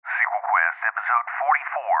Quest, Episode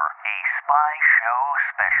 44, A Spy Show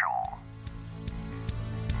Special.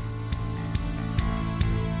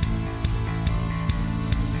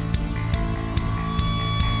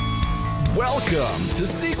 Welcome to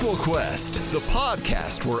Sequel Quest, the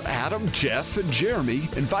podcast where Adam, Jeff, and Jeremy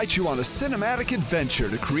invite you on a cinematic adventure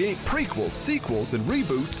to create prequels, sequels, and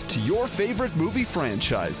reboots to your favorite movie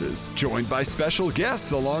franchises. Joined by special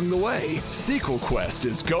guests along the way, Sequel Quest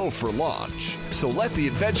is go for launch. So let the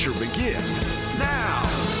adventure begin now!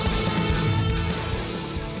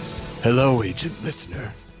 Hello, agent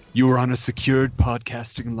listener. You are on a secured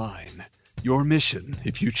podcasting line. Your mission,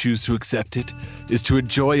 if you choose to accept it, is to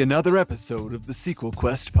enjoy another episode of the Sequel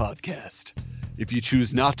Quest podcast. If you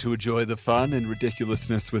choose not to enjoy the fun and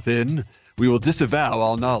ridiculousness within, we will disavow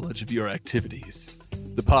all knowledge of your activities.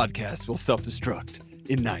 The podcast will self-destruct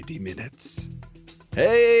in 90 minutes.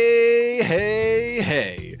 Hey!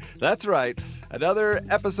 That's right, another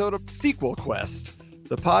episode of Sequel Quest,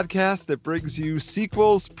 the podcast that brings you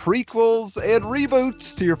sequels, prequels, and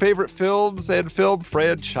reboots to your favorite films and film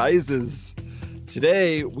franchises.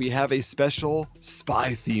 Today, we have a special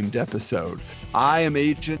spy-themed episode. I am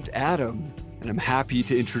Agent Adam, and I'm happy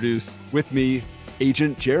to introduce with me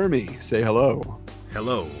Agent Jeremy. Say hello.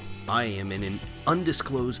 Hello. I am in an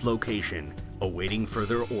undisclosed location, awaiting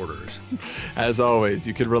further orders. As always,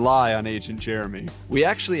 you can rely on Agent Jeremy. We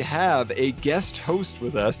actually have a guest host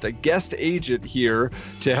with us, a guest agent here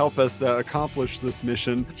to help us accomplish this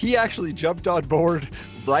mission. He actually jumped on board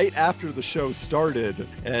right after the show started,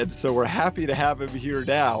 and so we're happy to have him here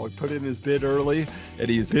now. We put in his bid early, and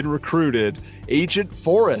he's been recruited. Agent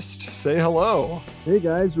Forrest, say hello. Hey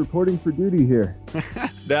guys, reporting for duty here.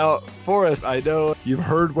 Now, Forrest, I know you've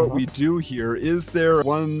heard what we do here. Is there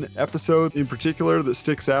one episode in particular that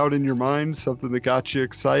sticks out in your mind, something that got you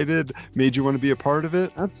excited, made you want to be a part of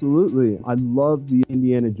it? Absolutely. I love the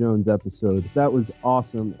Indiana Jones episode. That was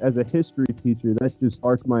awesome. As a history teacher, that just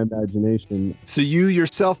sparked my imagination. So you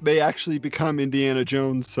yourself may actually become Indiana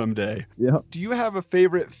Jones someday. Yep. Do you have a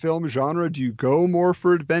favorite film genre? Do you go more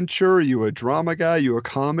for adventure? Are you a drama guy? Are you a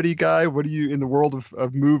comedy guy? What do you, in the world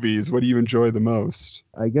of movies, what do you enjoy the most?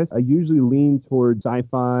 I guess I usually lean towards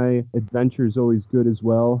sci-fi. Adventure is always good as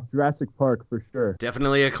well. Jurassic Park for sure.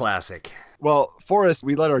 Definitely a classic. Well, Forrest,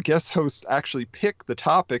 we let our guest host actually pick the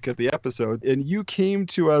topic of the episode, and you came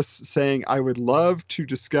to us saying, I would love to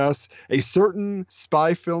discuss a certain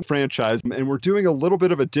spy film franchise, and we're doing a little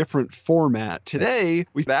bit of a different format. Today,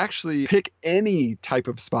 we actually pick any type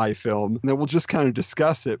of spy film, and then we'll just kind of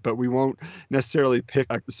discuss it, but we won't necessarily pick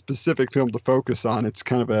a specific film to focus on. It's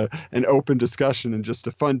kind of an open discussion and just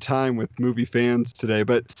a fun time with movie fans today.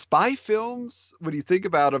 But spy films, when you think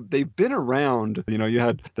about them, they've been around. You know, you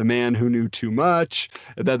had The Man Who Knew Too Much,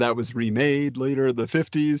 and then that was remade later in the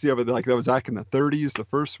 50s. Yeah, but like that was back in the 30s. The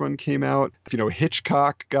first one came out. You know,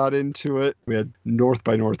 Hitchcock got into it. We had North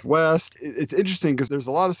by Northwest. It's interesting because there's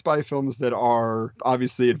a lot of spy films that are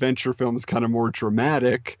obviously adventure films, kind of more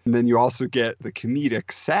dramatic. And then you also get the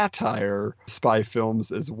comedic satire spy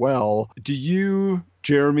films as well. Do you,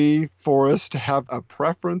 Jeremy, Forrest, have a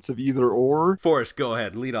preference of either or? Forrest, go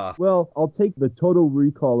ahead. Lead off. Well, I'll take the Total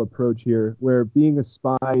Recall approach here, where being a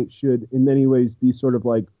spy should in many ways be sort of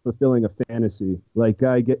like fulfilling a fantasy. Like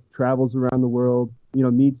guy travels around the world,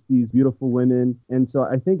 meets these beautiful women. And so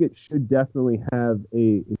I think it should definitely have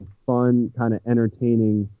a fun, kind of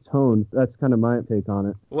entertaining tone. That's kind of my take on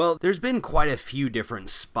it. Well, there's been quite a few different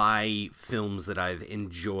spy films that I've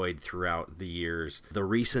enjoyed throughout the years. The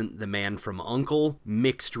recent The Man from U.N.C.L.E.,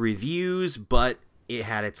 mixed reviews, but it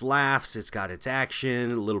had its laughs, it's got its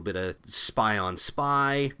action, a little bit of spy on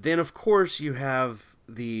spy. Then, of course, you have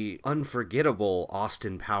the unforgettable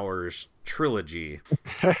Austin Powers trilogy.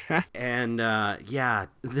 And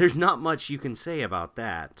there's not much you can say about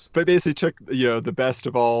that. But basically took the best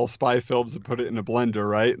of all spy films and put it in a blender,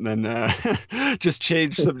 right? And then just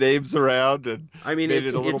changed some names around and made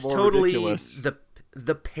it a little more totally ridiculous.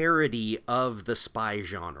 The parody of the spy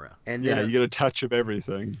genre. And then, you get a touch of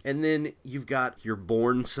everything. And then you've got your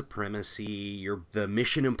Bourne Supremacy, the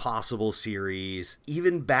Mission Impossible series,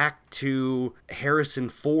 even back to Harrison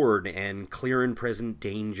Ford and Clear and Present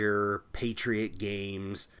Danger, Patriot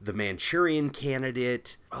Games, The Manchurian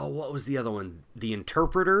Candidate. Oh, what was the other one? The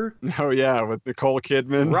Interpreter? Oh yeah, with Nicole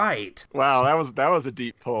Kidman. Right. Wow, that was a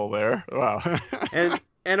deep pull there. Wow.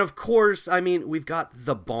 And of course, we've got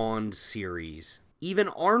the Bond series. Even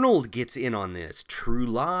Arnold gets in on this. True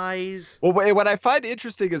Lies. Well, what I find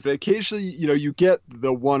interesting is that occasionally, you get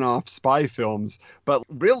the one-off spy films, but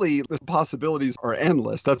really the possibilities are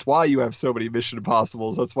endless. That's why you have so many Mission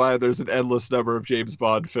Impossibles. That's why there's an endless number of James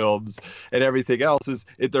Bond films, and everything else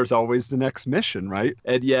there's always the next mission, right?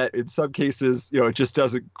 And yet, in some cases, it just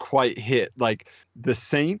doesn't quite hit. Like The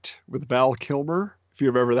Saint with Val Kilmer, if you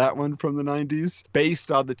remember that one from the 90s,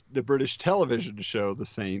 based on the British television show The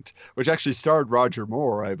Saint, which actually starred Roger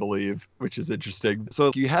Moore, I believe, which is interesting.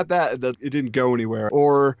 So you had that it didn't go anywhere.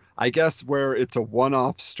 Or I guess where it's a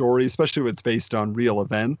one-off story, especially when it's based on real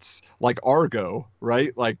events, like Argo,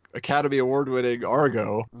 right? Like Academy Award-winning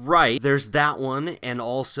Argo. Right. There's that one, and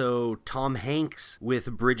also Tom Hanks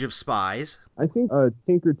with Bridge of Spies. I think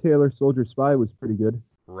Tinker Tailor Soldier Spy was pretty good.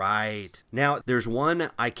 Right. Now, there's one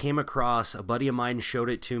I came across. A buddy of mine showed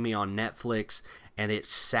it to me on Netflix, and it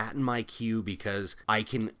sat in my queue because I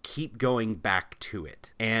can keep going back to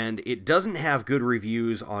it. And it doesn't have good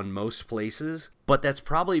reviews on most places, but that's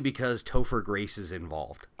probably because Topher Grace is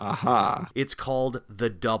involved. Aha. It's called The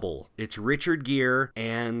Double. It's Richard Gere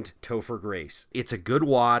and Topher Grace. It's a good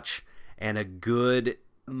watch and a good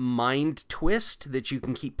mind twist that you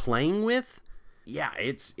can keep playing with. Yeah,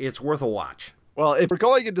 it's worth a watch. Well, if we're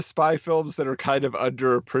going into spy films that are kind of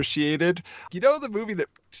underappreciated, the movie that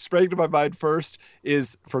sprang to my mind first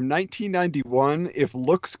is from 1991, If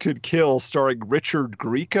Looks Could Kill, starring Richard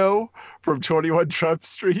Grieco from 21 Trump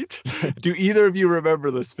Street. Do either of you remember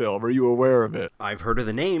this film? Are you aware of it? I've heard of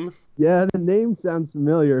the name. Yeah, the name sounds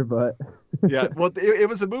familiar, but... Yeah, well, it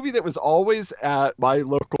was a movie that was always at my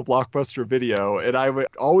local Blockbuster Video, and I would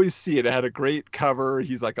always see it. It had a great cover.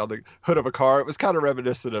 He's like on the hood of a car. It was kind of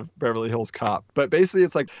reminiscent of Beverly Hills Cop. But basically,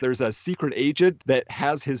 it's like there's a secret agent that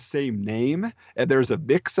has his same name, and there's a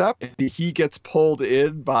mix-up, and he gets pulled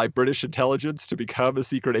in by British intelligence to become a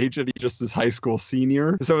secret agent. He's just this high school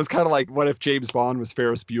senior. So it's kind of like, what if James Bond was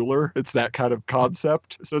Ferris Bueller? It's that kind of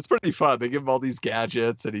concept. So it's pretty fun. They give him all these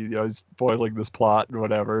gadgets, and he's foiling this plot and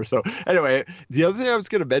whatever. So anyway, the other thing I was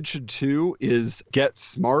going to mention too is Get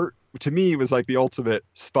Smart. To me, was like the ultimate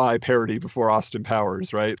spy parody before Austin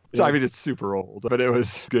Powers, right? So, I mean, it's super old, but it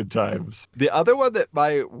was good times. The other one that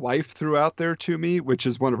my wife threw out there to me, which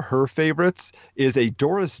is one of her favorites, is a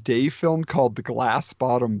Doris Day film called The Glass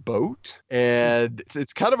Bottom Boat. And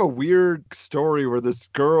it's kind of a weird story where this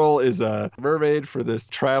girl is a mermaid for this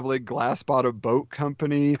traveling glass bottom boat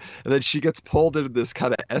company. And then she gets pulled into this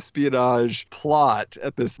kind of espionage plot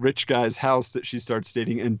at this rich guy's house that she starts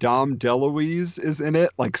dating. And Dom DeLuise is in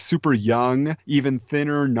it, like super young, even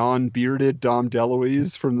thinner, non-bearded Dom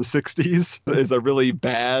DeLuise from the 60s is a really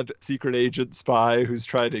bad secret agent spy who's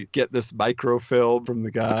trying to get this microfilm from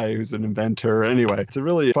the guy who's an inventor. Anyway, it's a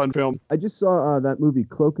really fun film. I just saw that movie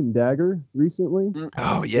Cloak and Dagger recently.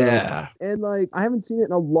 Oh, yeah. And I haven't seen it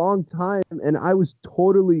in a long time, and I was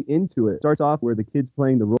totally into it. Starts off where the kid's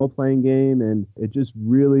playing the role-playing game, and it just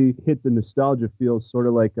really hit the nostalgia feel, sort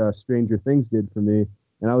of like Stranger Things did for me.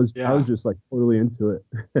 And I was just like totally into it.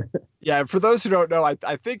 Yeah, for those who don't know, I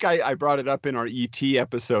think I brought it up in our E.T.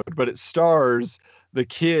 episode, but it stars the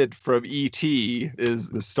kid from E.T.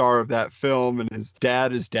 is the star of that film, and his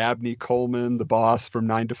dad is Dabney Coleman, the boss from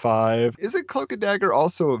 9 to 5. Isn't Cloak and Dagger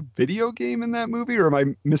also a video game in that movie, or am I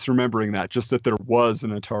misremembering that? Just that there was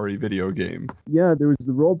an Atari video game. Yeah, there was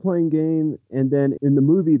the role-playing game, and then in the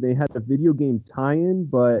movie they had a video game tie-in,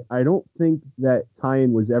 but I don't think that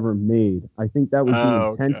tie-in was ever made. I think that was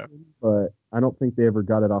the intention, but I don't think they ever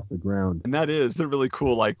got it off the ground. And that is a really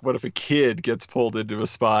cool, like, what if a kid gets pulled into a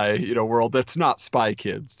spy, world that's not Spy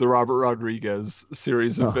Kids, the Robert Rodriguez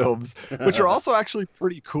series of films, which are also actually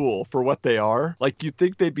pretty cool for what they are. Like, you'd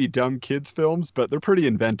think they'd be dumb kids films, but they're pretty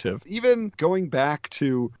inventive. Even going back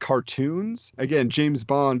to cartoons, again, James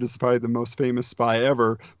Bond is probably the most famous spy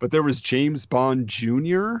ever, but there was James Bond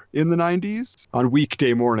Jr. in the 90s on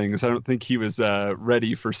weekday mornings. I don't think he was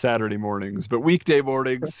ready for Saturday mornings, but weekday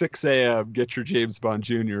mornings, 6 a.m., get your James Bond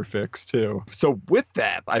Jr. fix too. So with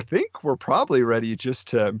that, I think we're probably ready just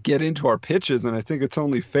to get into our pitches, and I think it's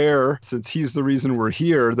only fair, since he's the reason we're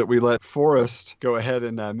here, that we let Forrest go ahead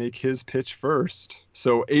and make his pitch first.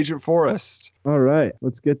 So Agent Forrest. All right,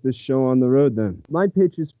 let's get this show on the road then. My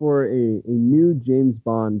pitch is for a new James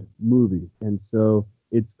Bond movie, and so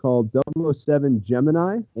it's called 007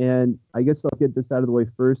 Gemini, and I guess I'll get this out of the way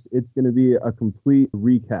first. It's going to be a complete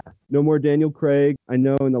recast. No more Daniel Craig. I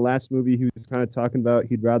know in the last movie he was kind of talking about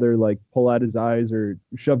he'd rather pull out his eyes or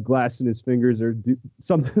shove glass in his fingers or do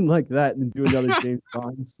something like that and do another James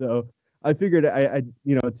Bond. So I figured I'd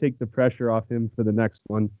take the pressure off him for the next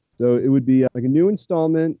one. So it would be like a new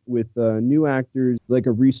installment with new actors, like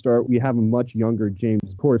a restart. We have a much younger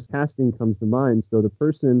James. Of course, casting comes to mind. So the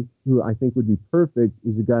person who I think would be perfect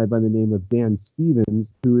is a guy by the name of Dan Stevens,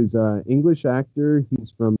 who is an English actor.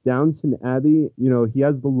 He's from Downton Abbey. You know, he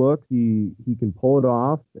has the look. He can pull it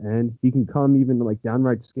off, and he can come even like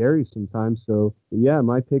downright scary sometimes. So yeah,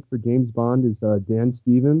 my pick for James Bond is Dan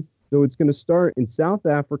Stevens. So it's going to start in South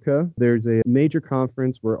Africa. There's a major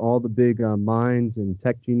conference where all the big minds and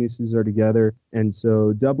tech geniuses are together. And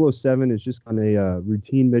so 007 is just on a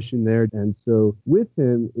routine mission there. And so with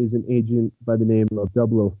him is an agent by the name of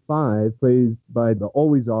 005, played by the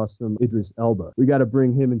always awesome Idris Elba. We got to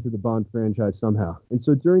bring him into the Bond franchise somehow. And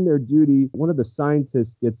so during their duty, one of the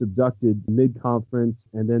scientists gets abducted mid-conference,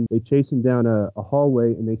 and then they chase him down a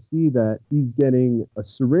hallway, and they see that he's getting a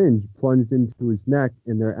syringe plunged into his neck,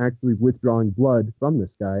 and they're actually withdrawing blood from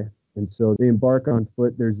this guy. And so they embark on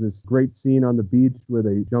foot. There's this great scene on the beach where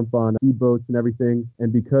they jump on speedboats and everything.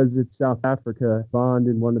 And because it's South Africa, Bond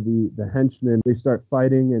and one of the henchmen, they start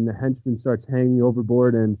fighting, and the henchman starts hanging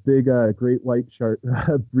overboard, and big great white shark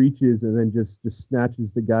breaches and then just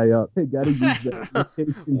snatches the guy up. They got to use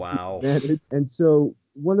that. Wow. And so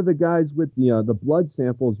one of the guys with the blood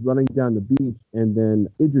samples running down the beach, and then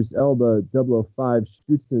Idris Elba, 005,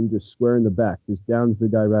 shoots him just square in the back, just downs the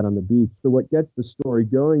guy right on the beach. So what gets the story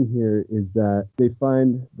going here is that they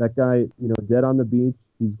find that guy, dead on the beach.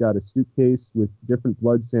 He's got a suitcase with different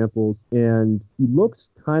blood samples, and he looks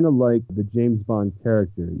kind of like the James Bond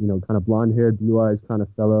character, kind of blonde-haired, blue-eyes kind of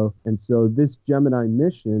fellow. And so this Gemini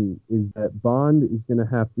mission is that Bond is going to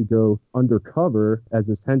have to go undercover as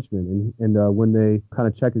this henchman. And when they kind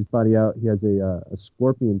of check his body out, he has a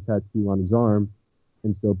scorpion tattoo on his arm.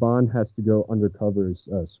 And so Bond has to go undercover as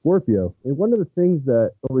Scorpio. And one of the things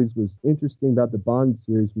that always was interesting about the Bond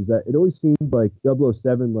series was that it always seemed like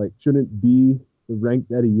 007 shouldn't be the rank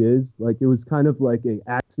that he is. Like, it was kind of like an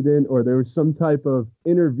accident, or there was some type of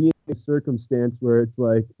intervening circumstance where it's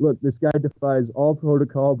like, look, this guy defies all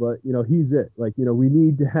protocol, but he's it. Like, we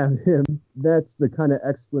need to have him. That's the kind of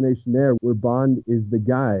explanation there, where Bond is the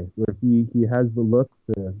guy, where he has the look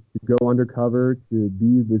to go undercover, to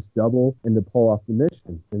be this double, and to pull off the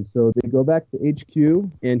mission. And so they go back to HQ,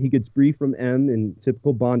 and he gets briefed from M in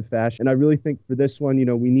typical Bond fashion. And I really think for this one,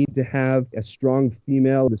 we need to have a strong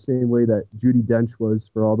female, the same way that Judi Dench was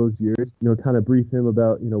for all those years, kind of brief him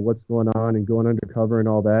about, what's going on and going undercover and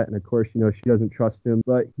all that. And of course, she doesn't trust him,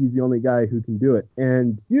 but he's the only guy who can do it.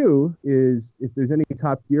 And Q is, if there's any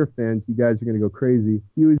Top Gear fans, you guys are going to go crazy.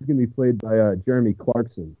 Q is going to be played by Jeremy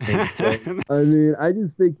Clarkson. I mean, I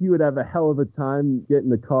just think he would have a hell of a time getting in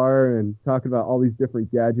the car and talking about all these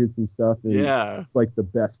different gadgets and stuff. And yeah. It's like the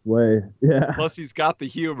best way. Yeah. Plus, he's got the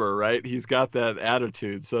humor, right? He's got that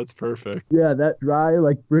attitude, so it's perfect. Yeah, that dry,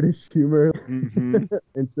 British humor. Mm-hmm.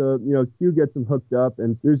 And so, Q gets him hooked up,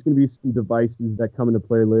 and there's going to be some devices that come into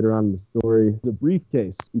play later on in the story. The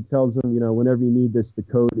briefcase, he tells him, whenever you need this, the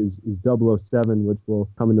code is 007, which will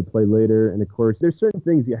come into play later. And of course, there's certain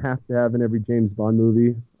things you have to have in every James Bond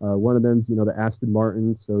movie. One of them's, the Aston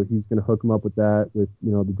Martin, so he's going to hook him up with that, with,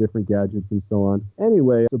 the different gadgets and so on.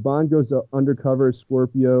 Anyway, so Bond goes undercover as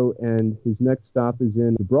Scorpio, and his next stop is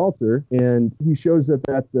in Gibraltar, and he shows up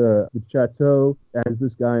at the chateau as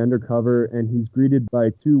this guy undercover, and he's greeted by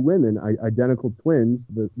two women, identical twins,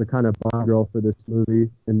 the kind of Bond girl for this movie,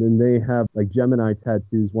 and then they have Gemini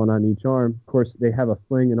tattoos, one on each arm. Of course, they have a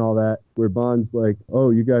fling and all that, where Bond's like, oh,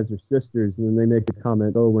 you guys are sisters, and then they make a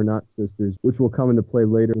comment, oh, we're not sisters, which will come into play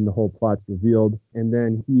later when the whole plot's revealed. And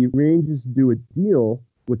then he arranges to do a deal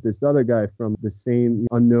with this other guy from the same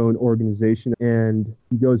unknown organization, and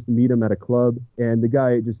he goes to meet him at a club, and the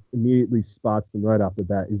guy just immediately spots him right off the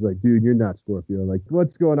bat. He's like, dude, you're not Scorpio. Like,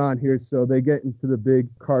 what's going on here? So they get into the big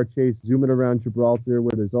car chase, zooming around Gibraltar,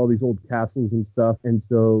 where there's all these old castles and stuff. And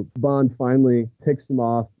so Bond finally picks him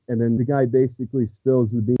off, and then the guy basically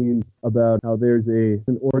spills the beans about how there's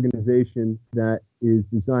an organization that is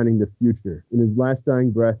designing the future. In his last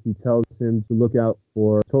dying breath, he tells him to look out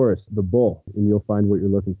for Taurus, the bull, and you'll find what you're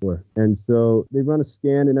looking for. And so they run a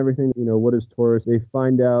scan and everything. What is Taurus? They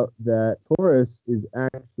find out that Taurus is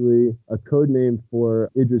actually a code name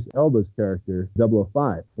for Idris Elba's character,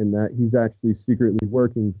 005, and that he's actually secretly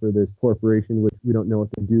working for this corporation, which we don't know what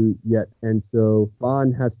they do yet. And so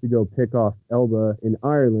Bond has to go pick off Elba in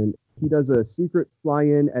Ireland. He does a secret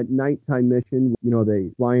fly-in at nighttime mission.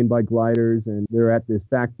 They fly in by gliders, and they're at this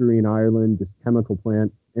factory in Ireland, this chemical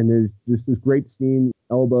plant. And there's just this great scene.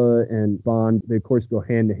 Elba and Bond, they of course go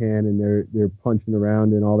hand to hand, and they're punching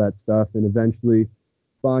around and all that stuff. And eventually,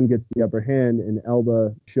 Bond gets the upper hand, and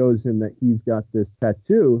Elba shows him that he's got this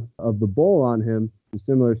tattoo of the bull on him,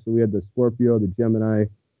 similar. So we had the Scorpio, the Gemini,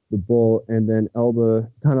 the bull, and then Elba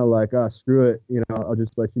kind of like, screw it, I'll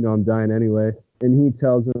just let you know I'm dying anyway. And he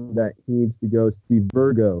tells him that he needs to go see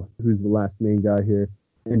Virgo, who's the last main guy here,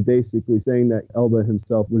 and basically saying that Elba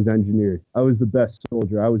himself was engineered. I was the best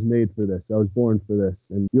soldier. I was made for this. I was born for this.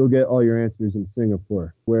 And you'll get all your answers in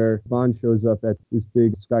Singapore, where Bond shows up at this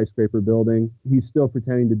big skyscraper building. He's still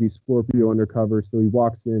pretending to be Scorpio undercover. So he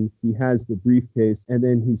walks in, he has the briefcase, and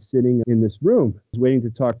then he's sitting in this room. He's waiting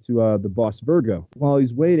to talk to the boss Virgo. While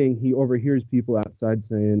he's waiting, he overhears people outside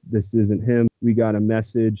saying, this isn't him. We got a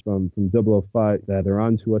message from 005 that they're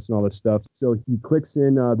on to us and all this stuff. So he clicks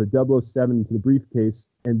in the 007 into the briefcase,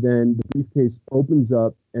 and then the briefcase opens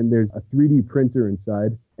up, and there's a 3D printer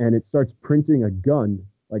inside, and it starts printing a gun,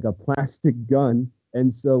 like a plastic gun.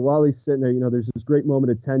 And so while he's sitting there, there's this great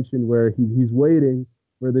moment of tension where he's waiting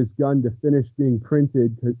for this gun to finish being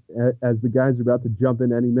printed as the guys are about to jump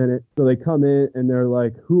in any minute. So they come in, and they're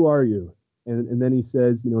like, who are you? And then he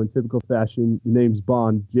says, in typical fashion, the name's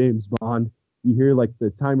Bond, James Bond. You hear like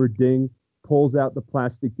the timer ding, pulls out the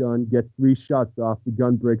plastic gun, gets 3 shots off, the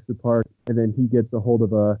gun breaks apart, and then he gets a hold of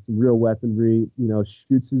some real weaponry,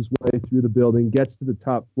 shoots his way through the building, gets to the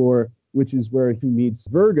top floor, which is where he meets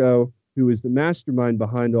Virgo, who is the mastermind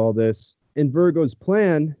behind all this. And Virgo's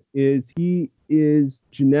plan is he is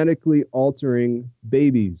genetically altering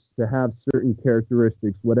babies to have certain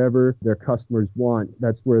characteristics, whatever their customers want.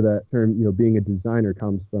 That's where that term, being a designer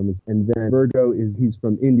comes from. And then Virgo he's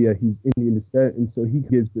from India, he's Indian descent. And so he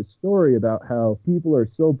gives this story about how people are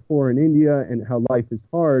so poor in India and how life is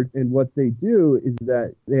hard. And what they do is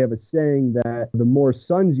that they have a saying that the more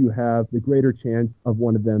sons you have, the greater chance of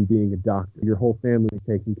one of them being a doctor, your whole family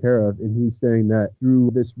taken care of. And he's saying that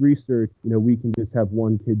through this research, we can just have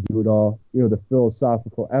one kid do it all. The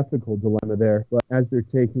philosophical, ethical dilemma there. But as they're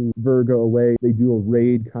taking Virgo away, they do a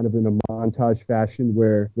raid kind of in a montage fashion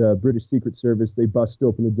where the British Secret Service, they bust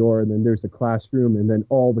open the door, and then there's a classroom, and then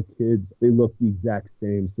all the kids, they look the exact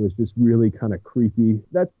same. So it's just really kind of creepy.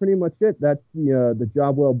 That's pretty much it. That's the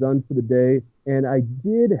job well done for the day. And I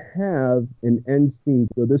did have an end scene,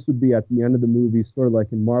 so this would be at the end of the movie, sort of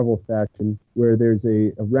like in Marvel fashion, where there's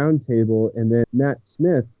a round table, and then Matt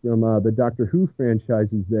Smith from the Doctor Who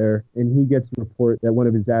franchise is there, and he gets a report that one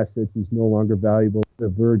of his assets is no longer valuable to the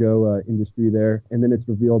Virgo industry there. And then it's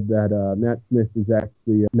revealed that Matt Smith is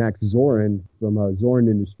actually Max Zorin from Zorin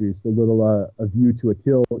Industries, so a little A View to a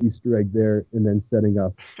Kill Easter egg there, and then setting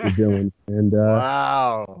up the villain. And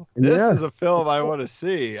wow, this is a film I want to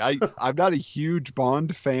see. I'm not a huge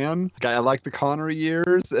Bond fan. I like the Connery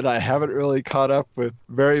years, and I haven't really caught up with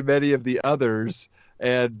very many of the others.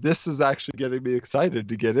 And this is actually getting me excited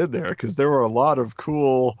to get in there because there were a lot of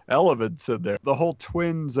cool elements in there. The whole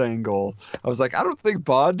twins angle. I was like, I don't think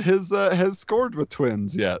Bond has scored with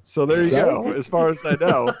twins yet. So there you go, as far as I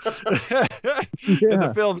know. In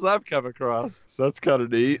the films I've come across. So that's kind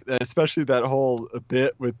of neat. And especially that whole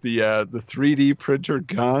bit with the 3D printer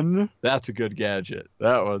gun. That's a good gadget.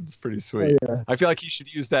 That one's pretty sweet. Oh, yeah. I feel like he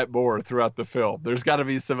should use that more throughout the film. There's got to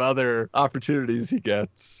be some other opportunities he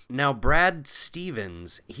gets. Now, Brad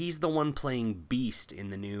Stevens, he's the one playing Beast in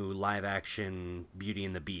the new live-action Beauty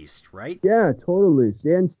and the Beast, right? Yeah, totally.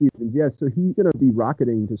 Dan Stevens, yeah. So he's going to be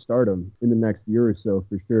rocketing to stardom in the next year or so,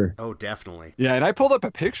 for sure. Oh, definitely. Yeah, and I pulled up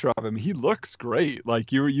a picture of him. He looks great.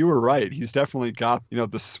 Like, you were right. He's definitely got,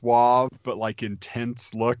 the suave but, like,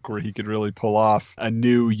 intense look where he could really pull off a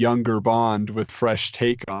new, younger Bond with fresh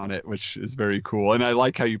take on it, which is very cool. And I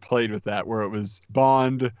like how you played with that, where it was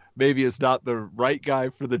Bond maybe is not the right guy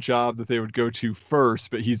for the job that they would go to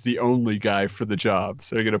first, but he's the only guy for the job.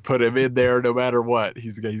 So they're going to put him in there no matter what.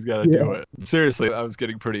 He's got to do it. Seriously, I was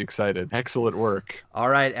getting pretty excited. Excellent work. All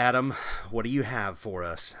right, Adam, what do you have for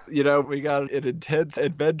us? We got an intense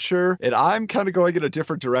adventure, and I'm kind of going in a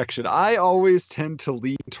different direction. I always tend to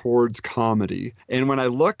lean towards comedy. And when I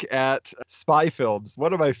look at spy films,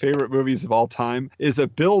 one of my favorite movies of all time is a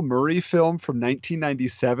Bill Murray film from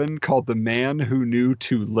 1997 called The Man Who Knew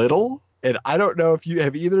Too Little. And I don't know if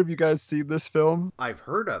have either of you guys seen this film? I've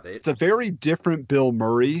heard of it. It's a very different Bill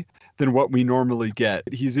Murray than what we normally get.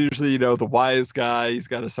 He's usually, the wise guy. He's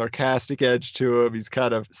got a sarcastic edge to him. He's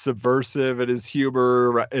kind of subversive in his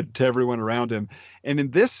humor to everyone around him. And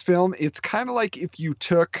in this film, it's kind of like if you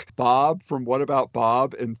took Bob from What About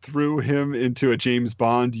Bob and threw him into a James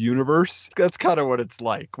Bond universe. That's kind of what it's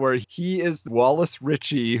like, where he is Wallace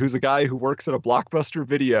Ritchie, who's a guy who works at a Blockbuster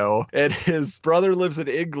Video, and his brother lives in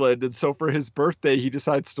England. And so for his birthday, he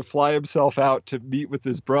decides to fly himself out to meet with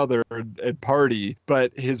his brother and party.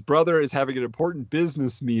 But his brother is having an important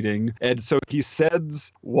business meeting. And so he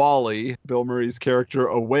sends Wally, Bill Murray's character,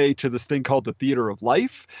 away to this thing called the Theater of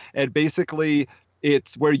Life. And basically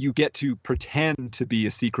it's where you get to pretend to be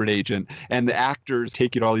a secret agent, and the actors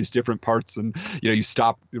take you to all these different parts, and you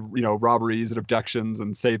stop robberies and abductions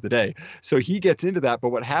and save the day. So he gets into that, but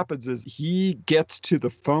what happens is he gets to the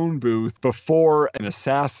phone booth before an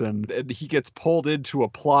assassin, and he gets pulled into a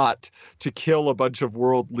plot to kill a bunch of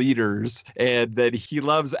world leaders, and that he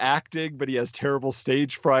loves acting, but he has terrible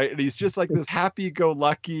stage fright, and he's just like this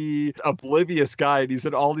happy-go-lucky, oblivious guy, and he's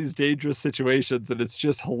in all these dangerous situations, and it's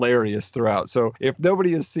just hilarious throughout. So if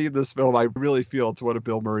nobody has seen this film, I really feel it's one of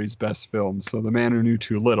Bill Murray's best films. So The Man Who Knew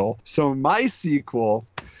Too Little. So my sequel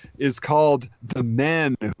is called The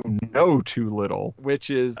Men Who Know Too Little,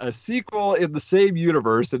 which is a sequel in the same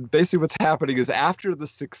universe. And basically what's happening is after the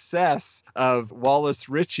success of Wallace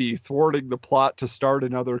Ritchie thwarting the plot to start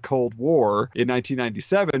another Cold War in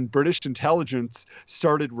 1997, British intelligence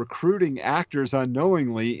started recruiting actors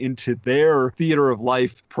unknowingly into their Theater of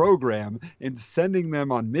Life program and sending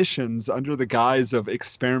them on missions under the guise of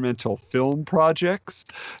experimental film projects.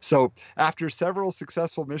 So after several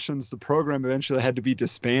successful missions, the program eventually had to be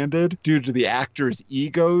disbanded due to the actors'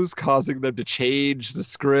 egos causing them to change the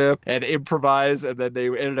script and improvise, and then they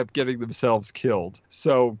ended up getting themselves killed.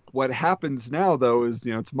 So what happens now, though, is,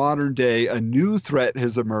 it's modern day. A new threat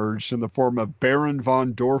has emerged in the form of Baron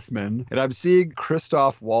von Dorfman, and I'm seeing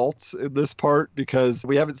Christoph Waltz in this part because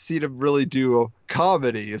we haven't seen him really do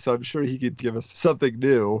comedy, so I'm sure he could give us something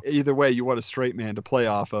new. Either way, you want a straight man to play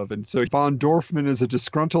off of. And so von Dorfman is a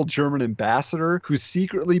disgruntled German ambassador who's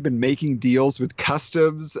secretly been making deals with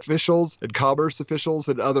customs officials and commerce officials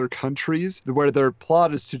in other countries, where their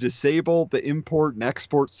plot is to disable the import and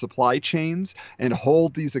export supply chains and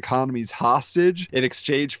hold these economies hostage in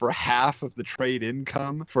exchange for half of the trade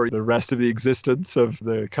income for the rest of the existence of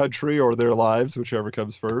the country or their lives, whichever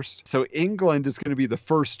comes first. So England is going to be the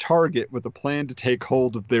first target with a plan to take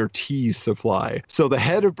hold of their tea supply. So the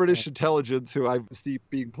head of British intelligence, who I see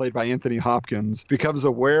being played by Anthony Hopkins, becomes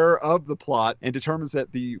aware of the plot and determines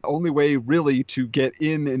that the only way really to get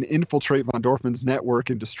in and infiltrate von Dorfman's network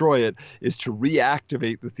and destroy it is to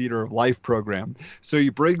reactivate the Theater of Life program. So he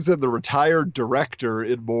brings in the retired director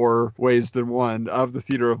in more ways than one of the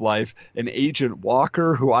Theater of Life, an Agent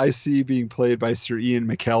Walker, who I see being played by Sir Ian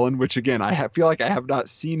McKellen, which again, I feel like I have not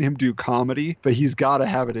seen him do comedy, but he's got to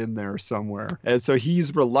have it in there somewhere. And so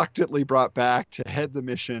he's reluctantly brought back to head the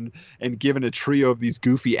mission and given a trio of these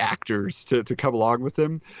goofy actors to come along with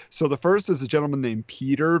him. So the first is a gentleman named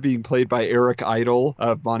Peter, being played by Eric Idle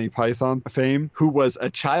of Monty Python fame, who was a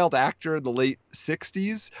child actor in the late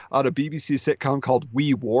 60s on a BBC sitcom called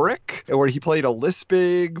Wee Warwick, where he played a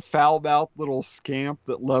lisping, foul-mouthed little scamp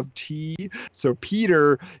that loved tea. So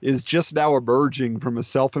Peter is just now emerging from a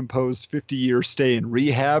self-imposed 50-year stay in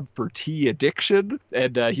rehab for tea addiction,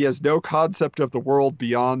 and he has no concept of the world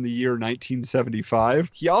beyond the year 1975.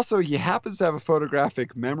 He happens to have a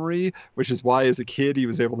photographic memory, which is why as a kid he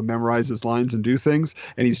was able to memorize his lines and do things,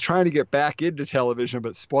 and he's trying to get back into television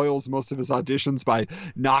but spoils most of his auditions by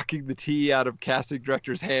knocking the tea out of casting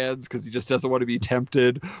directors' hands because he just doesn't want to be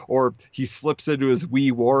tempted, or he slips into his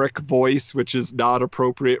Wee Warwick voice, which is not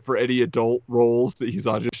appropriate for any adult roles that he's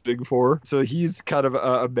auditioning for. So he's kind of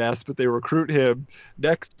a mess, but they recruit him.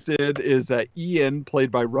 Next in is Ian,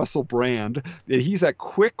 played by Russell Brand. He's a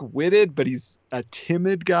quick-witted, but he's a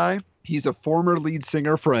timid guy. He's a former lead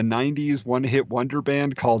singer for a 90s one-hit wonder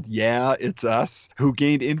band called Yeah, It's Us, who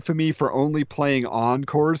gained infamy for only playing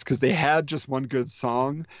encores because they had just one good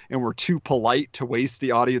song and were too polite to waste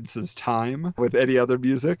the audience's time with any other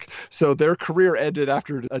music. So their career ended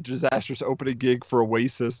after a disastrous opening gig for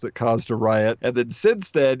Oasis that caused a riot. And then since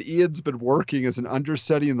then, Ian's been working as an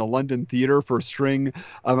understudy in the London Theatre for a string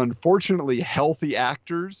of unfortunately healthy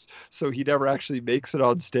actors, so he never actually makes it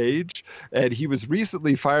on stage. And he was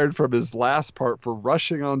recently fired from his last part for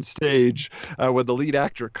rushing on stage when the lead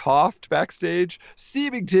actor coughed backstage,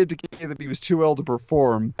 seeming to indicate that he was too ill to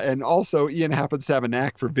perform. And also, Ian happens to have a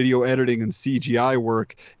knack for video editing and CGI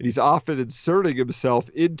work, and he's often inserting himself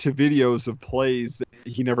into videos of plays that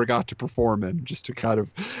he never got to perform in, just to kind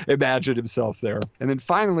of imagine himself there. And then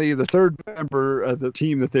finally, the third member of the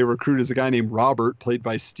team that they recruit is a guy named Robert, played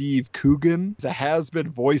by Steve Coogan. He's a has-been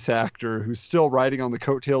voice actor who's still riding on the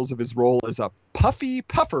coattails of his role as a Puffy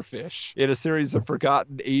Pufferfish in a series of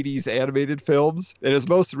forgotten 80s animated films. And his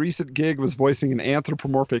most recent gig was voicing an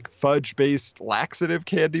anthropomorphic fudge-based laxative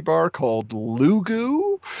candy bar called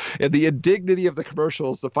Lugu. And the indignity of the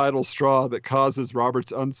commercial is the final straw that causes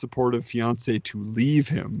Robert's unsupportive fiance to leave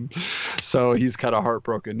him. So he's kind of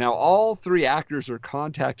heartbroken. Now, all three actors are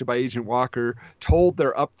contacted by Agent Walker, told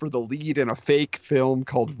they're up for the lead in a fake film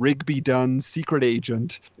called Rigby Dunn, Secret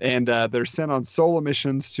Agent. And they're sent on solo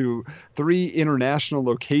missions to 3 international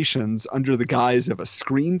locations under the guise of a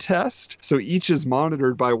screen test. So each is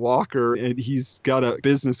monitored by Walker, and he's got a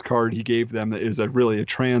business card he gave them that is really a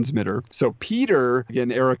transmitter. So Peter,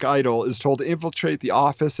 again, Eric Idle, is told to infiltrate the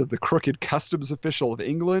office of the crooked customs official of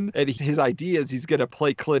England. And his idea is he's going to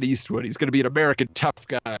play Clint Eastwood. He's going to be an American tough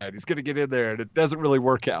guy. And he's going to get in there, and it doesn't really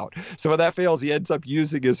work out. So when that fails, he ends up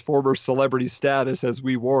using his former celebrity status as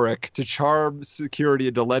Wee Warwick to charm security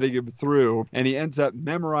into letting him through. And he ends up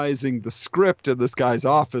memorizing the script in this guy's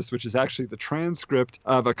office, which is actually the transcript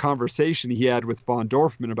of a conversation he had with Von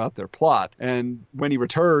Dorfman about their plot. And when he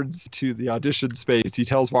returns to the audition space, he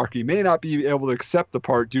tells Walker he may not be able to accept the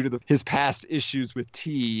part due to his past issues with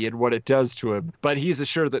tea and what it does to him, but he's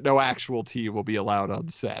assured that no actual tea will be allowed on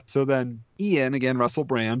set. So then Ian, again, Russell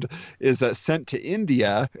Brand, is sent to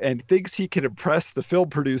India and thinks he can impress the film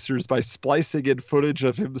producers by splicing in footage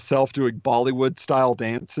of himself doing Bollywood-style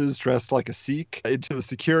dances dressed like a Sikh into the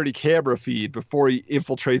security camera feed before he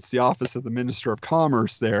infiltrates the office of the Minister of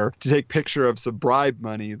Commerce there to take picture of some bribe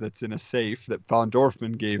money that's in a safe that Von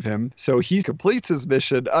Dorfman gave him. So he completes his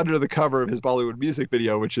mission under the cover of his Bollywood music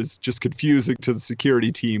video, which is just confusing to the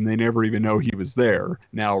security team. They never even know he was there.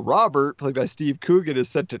 Now, Robert, played by Steve Coogan, is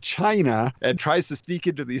sent to China and tries to sneak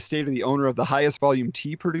into the estate of the owner of the highest volume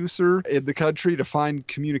tea producer in the country to find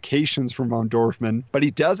communications from Von Dorfman, but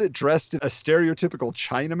he does it dressed in a stereotypical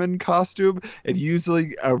Chinaman costume and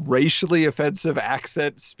using a racially offensive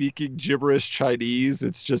accent speaking gibberish Chinese.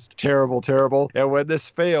 It's just terrible, terrible. And when this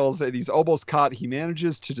fails and he's almost caught, he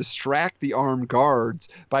manages to distract the armed guards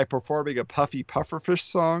by performing a Puffy Pufferfish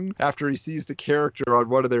song after he sees the character on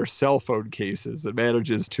one of their cell phone cases and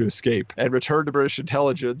manages to escape. And return to British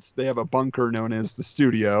intelligence, they have a bunker known as the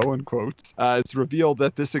studio, unquote. It's revealed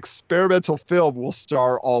that this experimental film will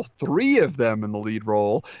star all 3 of them in the lead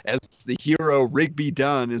role, as the hero Rigby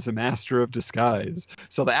Dunn is a master of disguise.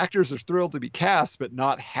 So the actors are thrilled to be cast, but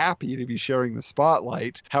not happy to be sharing the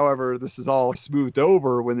spotlight. However, this is all smoothed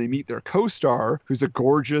over when they meet their co-star, who's a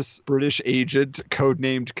gorgeous British agent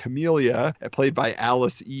codenamed Camellia, played by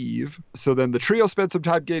Alice Eve. So then the trio spend some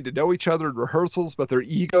time getting to know each other in rehearsals, but their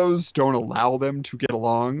egos don't allow them to get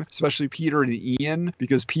along, especially Peter and Ian,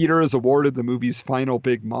 because Peter is awarded the movie's final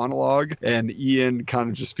big monologue, and Ian kind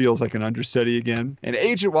of just feels like an understudy again. And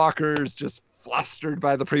Agent Walker is just flustered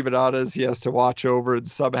by the prima donnas he has to watch over and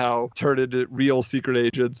somehow turn into real secret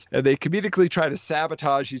agents. And they comedically try to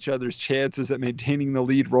sabotage each other's chances at maintaining the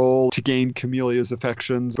lead role to gain Camelia's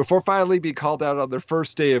affections before finally being called out on their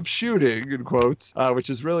first day of shooting, in quotes,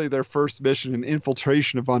 which is really their first mission in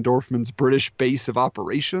infiltration of Von Dorfman's British base of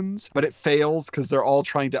operations. But it fails because they're all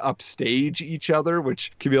trying to upstage each other,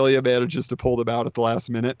 which Camellia manages to pull them out at the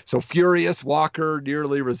last minute. So furious, Walker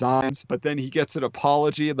nearly resigns, but then he gets an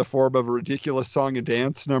apology in the form of a ridiculous song and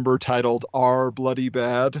dance number titled "Are Bloody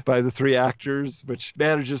Bad" by the 3 actors, which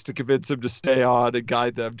manages to convince him to stay on and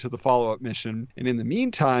guide them to the follow-up mission. And in the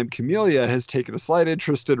meantime, Camellia has taken a slight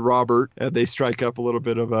interest in Robert, and they strike up a little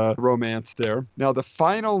bit of a romance there. Now, the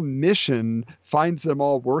final mission finds them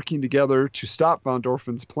all working together to stop Von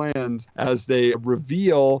Dorfman's plans as they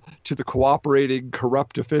reveal to the cooperating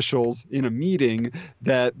corrupt officials in a meeting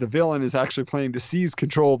that the villain is actually planning to seize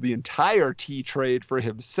control of the entire tea trade for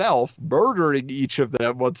himself, murdering each of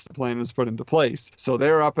them once the plan is put into place. So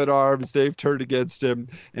they're up in arms, they've turned against him,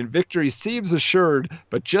 and victory seems assured,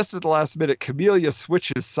 but just at the last minute, Camellia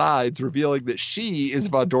switches sides, revealing that she is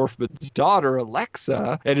Von Dorfman's daughter,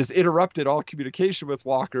 Alexa, and has interrupted all communication with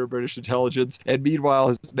Walker, British intelligence, and meanwhile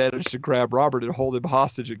has managed to grab Robert and hold him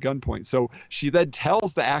hostage at gunpoint. So she then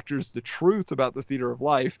tells the actors the truth about the theater of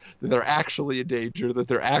life, that they're actually in danger, that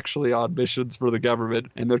they're actually on missions for the government,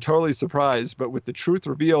 and they're totally surprised, but with the truth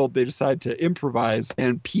revealed, they decide to improvise,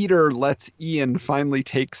 and Peter lets Ian finally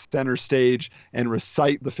take center stage and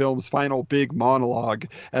recite the film's final big monologue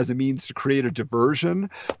as a means to create a diversion,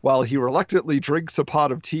 while he reluctantly drinks a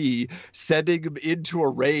pot of tea, sending him into a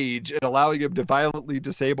rage and allowing him to violently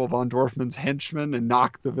disable Von Dorfman's henchmen and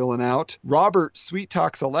knock the villain out. Robert sweet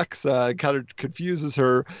talks Alexa and kind of confuses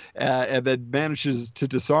her, and then manages to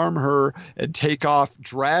disarm her and take off,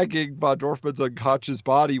 dragging Von Dorfman's unconscious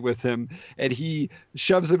body with him, and he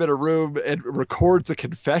shoves him in a room and records a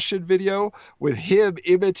confession video with him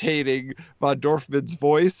imitating Von Dorfman's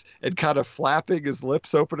voice and kind of flapping his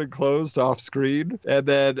lips open and closed off screen. And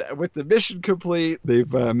then with the mission complete,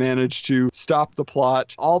 they've managed to stop the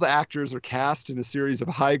plot. All the actors are cast in a series of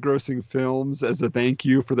high-grossing films as a thank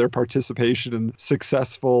you for their participation in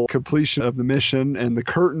successful completion of the mission, and the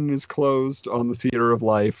curtain is closed on the theater of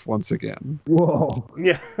life once again. Whoa.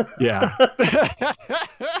 Yeah. Yeah.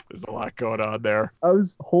 There's a lot going on there. I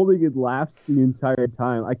was holding in laughs the entire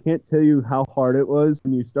time. I can't tell you how hard it was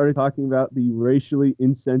when you started talking about the racially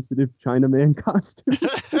insensitive Chinaman costume.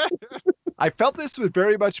 I felt this would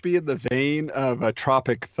very much be in the vein of a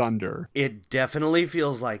Tropic Thunder. It definitely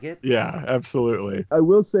feels like it. Yeah, absolutely. I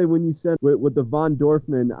will say, when you said with the Von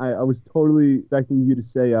Dorfman, I was totally expecting you to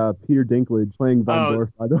say Peter Dinklage playing Von Dorf,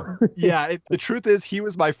 by the way. Yeah, the truth is he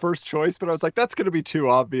was my first choice, but I was like, that's going to be too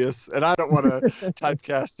obvious, and I don't want to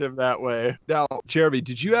typecast him that way. Now, Jeremy,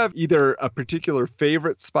 did you have either a particular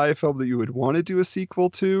favorite spy film that you would want to do a sequel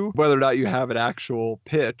to, whether or not you have an actual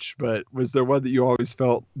pitch, but was there one that you always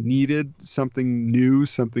felt needed something new,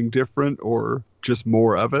 something different, or just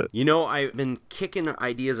more of it? You know, I've been kicking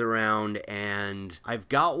ideas around, and I've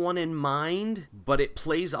got one in mind, but it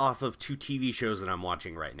plays off of 2 TV shows that I'm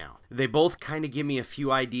watching right now. They both kind of give me a few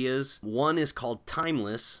ideas. One is called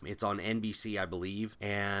Timeless. It's on NBC, I believe,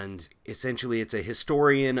 and essentially it's a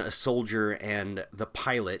historian, a soldier, and the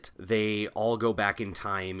pilot. They all go back in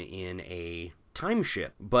time in a time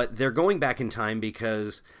ship, but they're going back in time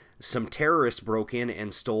because some terrorists broke in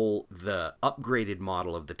and stole the upgraded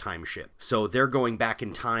model of the time ship. So they're going back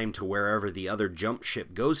in time to wherever the other jump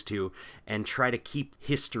ship goes to and try to keep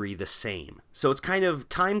history the same. So it's kind of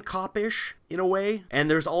time cop-ish in a way.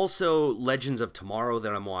 And there's also Legends of Tomorrow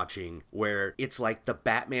that I'm watching, where it's like the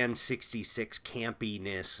Batman 66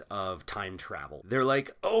 campiness of time travel. They're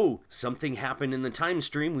like, oh, something happened in the time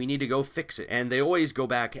stream, we need to go fix it. And they always go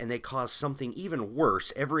back and they cause something even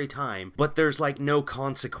worse every time, but there's like no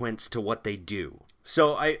consequence to what they do.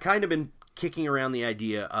 So I kind of been kicking around the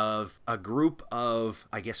idea of a group of,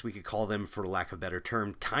 I guess we could call them, for lack of a better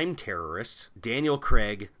term, time terrorists. Daniel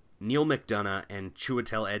Craig, Neil McDonough, and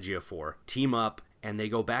Chiwetel Ejiofor team up, and they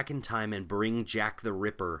go back in time and bring Jack the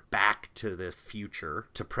Ripper back to the future,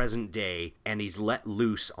 to present day, and he's let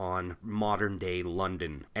loose on modern day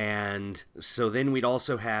London. And so then we'd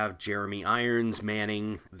also have Jeremy Irons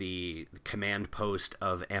manning the command post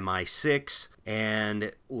of MI6,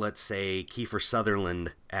 and let's say Kiefer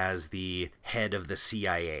Sutherland as the head of the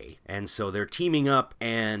CIA. And so they're teaming up,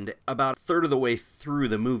 and about a third of the way through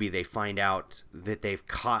the movie, they find out that they've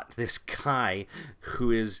caught this guy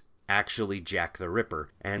who is actually Jack the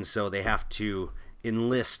Ripper. And so they have to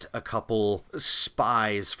enlist a couple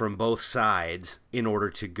spies from both sides in order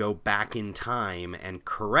to go back in time and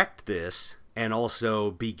correct this, and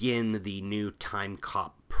also begin the new Time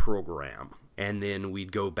Cop program. And then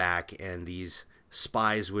we'd go back, and these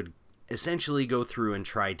spies would essentially go through and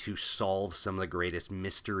try to solve some of the greatest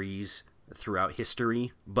mysteries throughout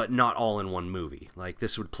history, but not all in one movie. Like,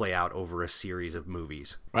 this would play out over a series of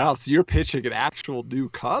movies. Wow, so you're pitching an actual new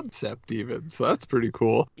concept even, so that's pretty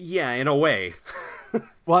cool. Yeah, in a way.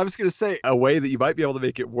 Well, I was going to say a way that you might be able to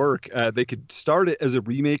make it work. They could start it as a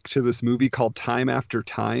remake to this movie called Time After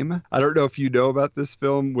Time. I don't know if you know about this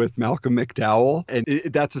film with Malcolm McDowell. And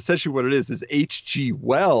that's essentially what it is H.G.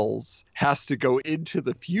 Wells has to go into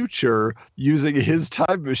the future using his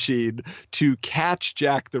time machine to catch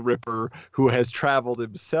Jack the Ripper, who has traveled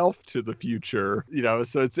himself to the future. You know,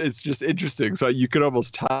 so it's just interesting. So you could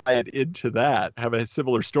almost tie it into that, have a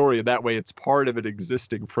similar story, and that way it's part of an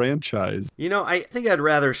existing franchise. You know, I think I'd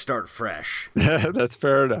rather start fresh. That's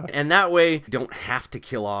fair enough. And that way, we don't have to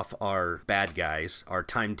kill off our bad guys, our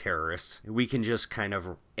time terrorists. We can just kind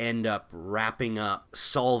of end up wrapping up,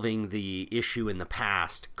 solving the issue in the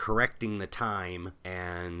past, correcting the time,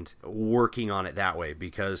 and working on it that way.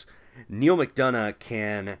 Because Neil McDonough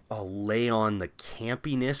can lay on the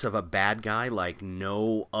campiness of a bad guy like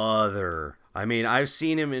no other. I mean, I've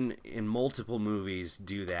seen him in multiple movies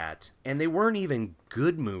do that, and they weren't even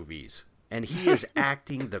good movies. And he is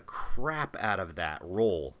acting the crap out of that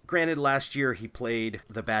role. Granted, last year he played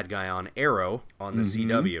the bad guy on Arrow on the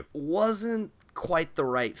CW. Wasn't quite the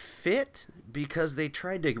right fit because they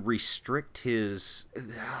tried to restrict his...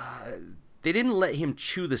 they didn't let him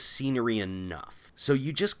chew the scenery enough. So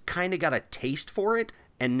you just kind of got a taste for it.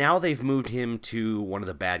 And now they've moved him to one of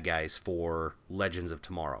the bad guys for Legends of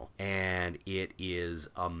Tomorrow. And it is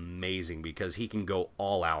amazing because he can go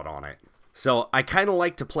all out on it. So I kind of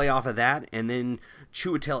like to play off of that, and then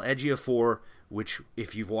Chiwetel Ejiofor, which,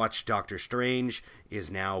 if you've watched Doctor Strange, is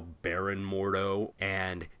now Baron Mordo,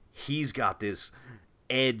 and he's got this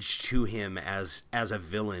edge to him as a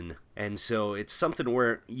villain. And so it's something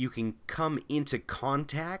where you can come into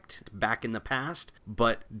contact back in the past,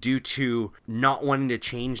 but due to not wanting to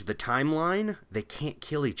change the timeline, they can't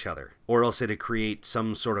kill each other. Or else it'd create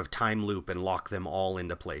some sort of time loop and lock them all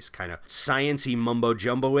into place. Kind of science-y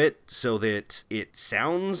mumbo-jumbo it so that it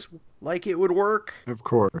sounds like it would work. Of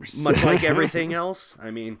course. Much like everything else.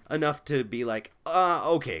 I mean, enough to be like,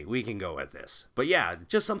 okay, we can go with this. But yeah,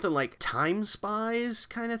 just something like Time Spies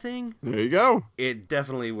kind of thing. There you go. It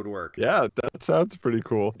definitely would work. Yeah, that sounds pretty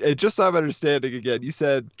cool. And just so I'm understanding again, you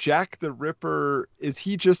said Jack the Ripper, is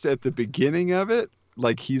he just at the beginning of it?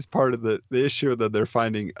 Like he's part of the issue that they're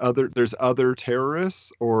finding there's other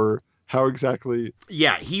terrorists, or how exactly?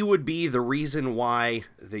 Yeah, he would be the reason why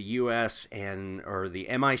the U.S. or the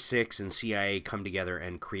MI6 and CIA come together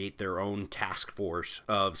and create their own task force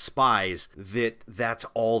of spies. That's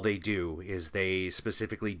all they do, is they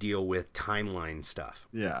specifically deal with timeline stuff.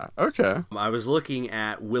 Yeah. Okay. I was looking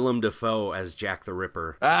at Willem Dafoe as Jack the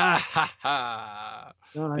Ripper. Ah ha ha!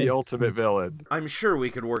 Nice. The ultimate villain. I'm sure we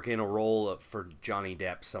could work in a role for Johnny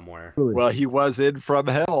Depp somewhere. Well, he was in From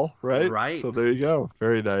Hell, right? Right. So there you go.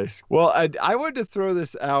 Very nice. Well, I wanted to throw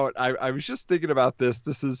this out. I was just thinking about this.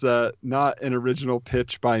 This is not an original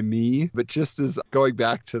pitch by me, but just as going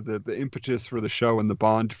back to the impetus for the show and the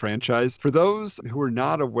Bond franchise. For those who are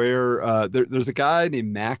not aware, there's a guy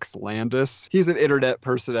named Max Landis. He's an internet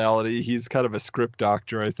personality. He's kind of a script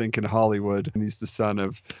doctor, I think, in Hollywood. And he's the son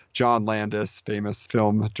of John Landis, famous film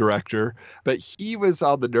director. But he was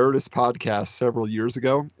on the Nerdist podcast several years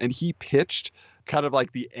ago, and he pitched kind of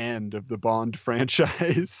like the end of the Bond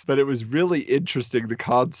franchise. But it was really interesting, the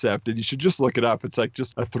concept, and you should just look it up. It's like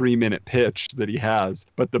just a 3-minute pitch that he has.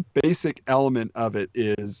 But the basic element of it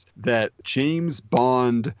is that James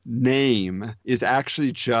Bond name is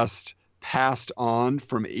actually just passed on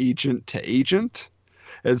from agent to agent.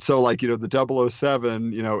 And so, like, the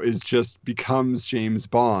 007, is just becomes James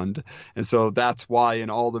Bond. And so that's why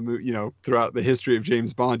in all the, throughout the history of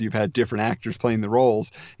James Bond, you've had different actors playing the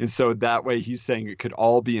roles. And so that way he's saying it could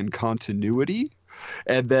all be in continuity.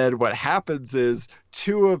 And then what happens is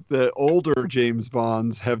 2 of the older James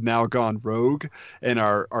Bonds have now gone rogue and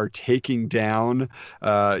are taking down,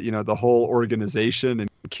 the whole organization and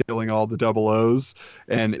killing all the 00s.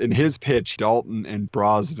 And in his pitch, Dalton and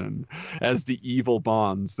Brosnan as the evil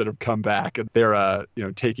Bonds that have come back, and they're,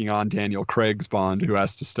 taking on Daniel Craig's Bond, who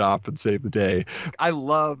has to stop and save the day. I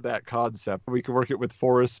love that concept. We could work it with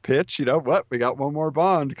Forrest's pitch. We got one more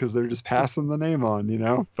Bond because they're just passing the name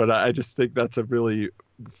on. But I just think that's a really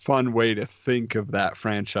fun way to think of that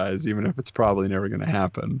franchise, even if it's probably never going to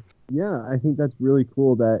happen. Yeah, I think that's really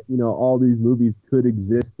cool that, all these movies could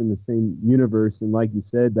exist in the same universe. And like you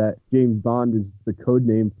said, that James Bond is the code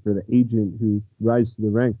name for the agent who rises to the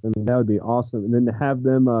ranks. I mean, that would be awesome. And then to have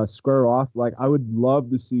them square off, like, I would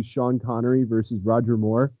love to see Sean Connery versus Roger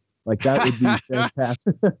Moore. Like, that would be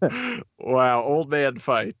fantastic. Wow, old man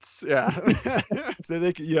fights. Yeah. So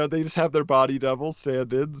they just have their body doubles,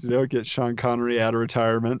 stand-ins, get Sean Connery out of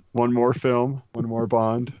retirement. One more film, one more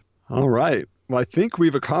Bond. All right. Well, I think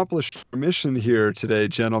we've accomplished our mission here today,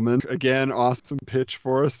 gentlemen. Again, awesome pitch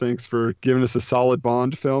for us. Thanks for giving us a solid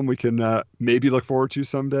Bond film we can maybe look forward to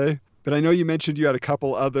someday. But I know you mentioned you had a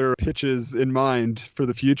couple other pitches in mind for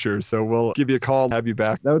the future, so we'll give you a call and have you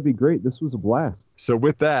back. That would be great. This was a blast. So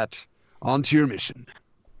with that, on to your mission.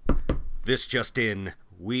 This just in.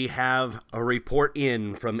 We have a report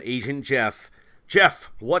in from Agent Jeff.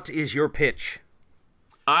 Jeff, what is your pitch?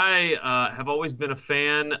 I have always been a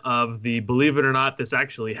fan of the believe it or not, this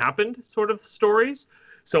actually happened sort of stories.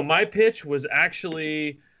 So my pitch was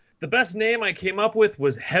actually, the best name I came up with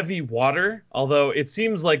was Heavy Water, although it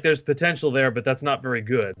seems like there's potential there, but that's not very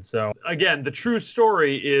good. So again, the true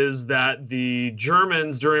story is that the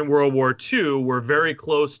Germans during World War II were very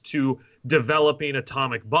close to developing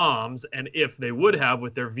atomic bombs. And if they would have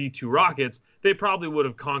with their V-2 rockets, they probably would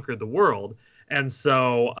have conquered the world. And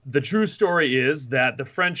so the true story is that the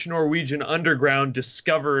French-Norwegian underground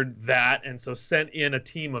discovered that and so sent in a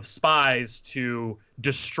team of spies to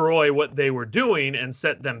destroy what they were doing and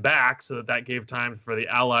set them back so that gave time for the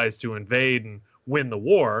Allies to invade and win the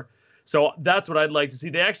war. So that's what I'd like to see.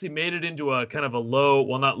 They actually made it into a kind of a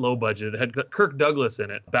not low budget. It had Kirk Douglas in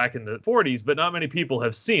it back in the 40s, but not many people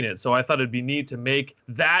have seen it. So I thought it'd be neat to make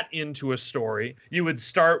that into a story. You would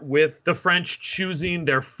start with the French choosing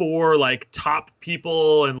their 4 top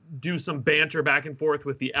people and do some banter back and forth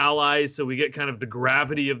with the Allies. So we get kind of the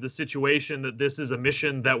gravity of the situation that this is a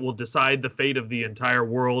mission that will decide the fate of the entire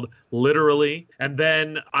world, literally. And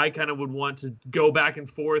then I kind of would want to go back and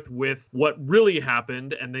forth with what really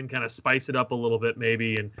happened and then kind of spice it up a little bit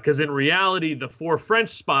maybe. And because in reality, the 4 French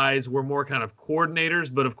spies were more kind of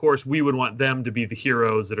coordinators, but of course we would want them to be the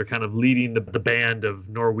heroes that are kind of leading the band of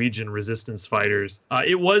Norwegian resistance fighters.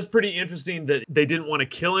 It was pretty interesting that they didn't want to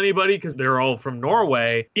kill anybody because they're all from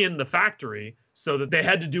Norway in the factory. So that they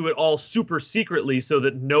had to do it all super secretly so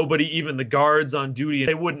that nobody, even the guards on duty,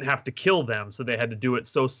 they wouldn't have to kill them. So they had to do it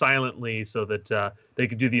so silently so that they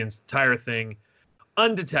could do the entire thing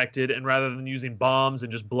undetected. And rather than using bombs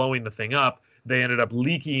and just blowing the thing up, they ended up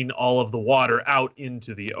leaking all of the water out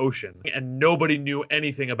into the ocean. And nobody knew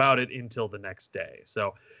anything about it until the next day.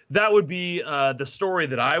 So that would be the story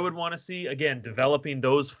that I would want to see. Again, developing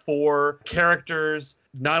those 4 characters,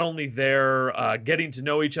 not only they're getting to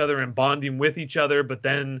know each other and bonding with each other, but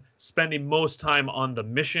then spending most time on the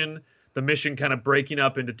mission kind of breaking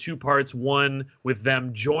up into 2 parts, one with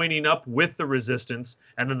them joining up with the resistance,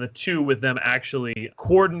 and then the 2 with them actually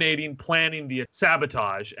coordinating, planning the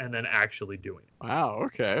sabotage, and then actually doing it. Wow,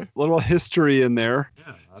 okay. Little history in there.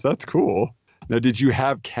 Yeah, so that's cool. Now, did you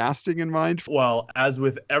have casting in mind? Well, as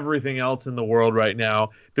with everything else in the world right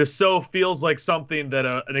now, this so feels like something that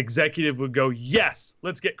an executive would go, yes,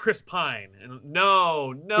 let's get Chris Pine. And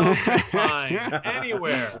no Chris Pine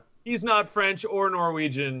anywhere. He's not French or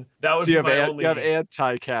Norwegian. That would be my only... You have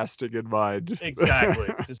anti-casting in mind. Exactly.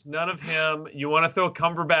 Just none of him. You want to throw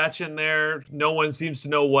Cumberbatch in there. No one seems to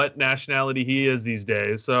know what nationality he is these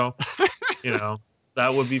days. So,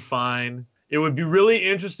 that would be fine. It would be really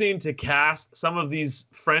interesting to cast some of these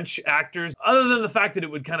French actors, other than the fact that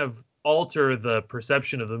it would kind of alter the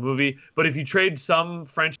perception of the movie. But if you trade some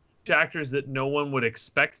French actors that no one would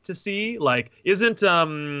expect to see, like, isn't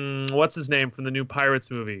what's his name from the new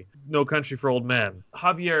Pirates movie, No Country for Old Men,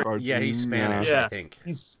 Javier? Yeah, he's Spanish. I think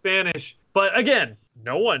he's Spanish, but again,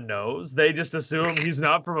 no one knows. They just assume he's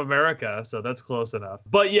not from America, so that's close enough.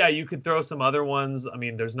 But yeah, you could throw some other ones. I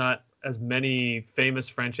mean, there's not as many famous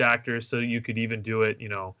French actors, so you could even do it,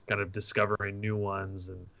 kind of discovering new ones.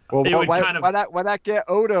 And why not get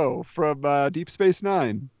Odo from Deep Space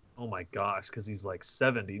Nine? Oh my gosh, because he's like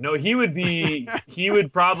 70. No, he would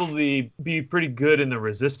probably be pretty good in the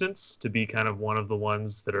Resistance to be kind of one of the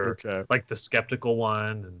ones that are like the skeptical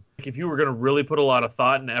one. And if you were going to really put a lot of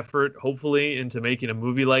thought and effort, hopefully, into making a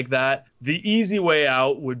movie like that, the easy way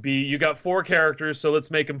out would be you got 4 characters, so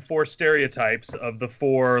let's make them 4 stereotypes of the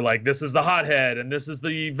 4, like this is the hothead and this is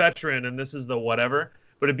the veteran and this is the whatever.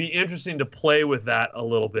 But it'd be interesting to play with that a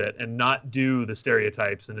little bit and not do the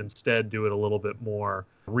stereotypes and instead do it a little bit more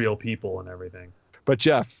real people and everything. But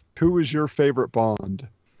Jeff, who is your favorite Bond?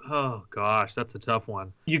 Oh, gosh, that's a tough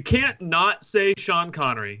one. You can't not say Sean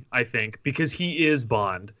Connery, I think, because he is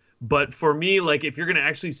Bond. But for me, like, if you're going to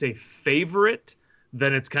actually say favorite,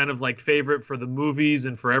 then it's kind of like favorite for the movies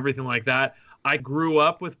and for everything like that. I grew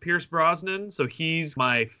up with Pierce Brosnan, so he's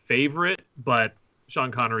my favorite, but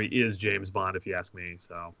Sean Connery is James Bond, if you ask me.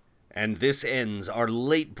 So, and this ends our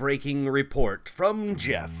late-breaking report from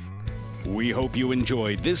Jeff. We hope you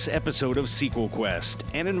enjoyed this episode of Sequel Quest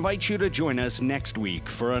and invite you to join us next week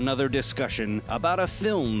for another discussion about a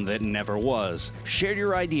film that never was. Share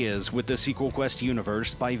your ideas with the Sequel Quest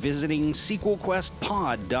universe by visiting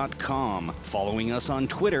sequelquestpod.com, following us on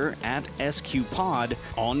Twitter at SQPod,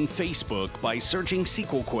 on Facebook by searching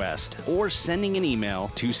Sequel Quest, or sending an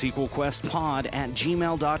email to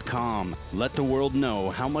sequelquestpod@gmail.com. Let the world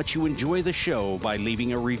know how much you enjoy the show by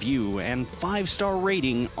leaving a review and 5-star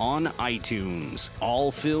rating on iTunes.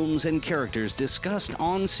 All films and characters discussed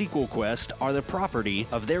on Sequel Quest are the property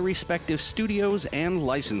of their respective studios and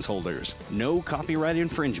license holders. No copyright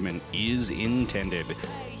infringement is intended.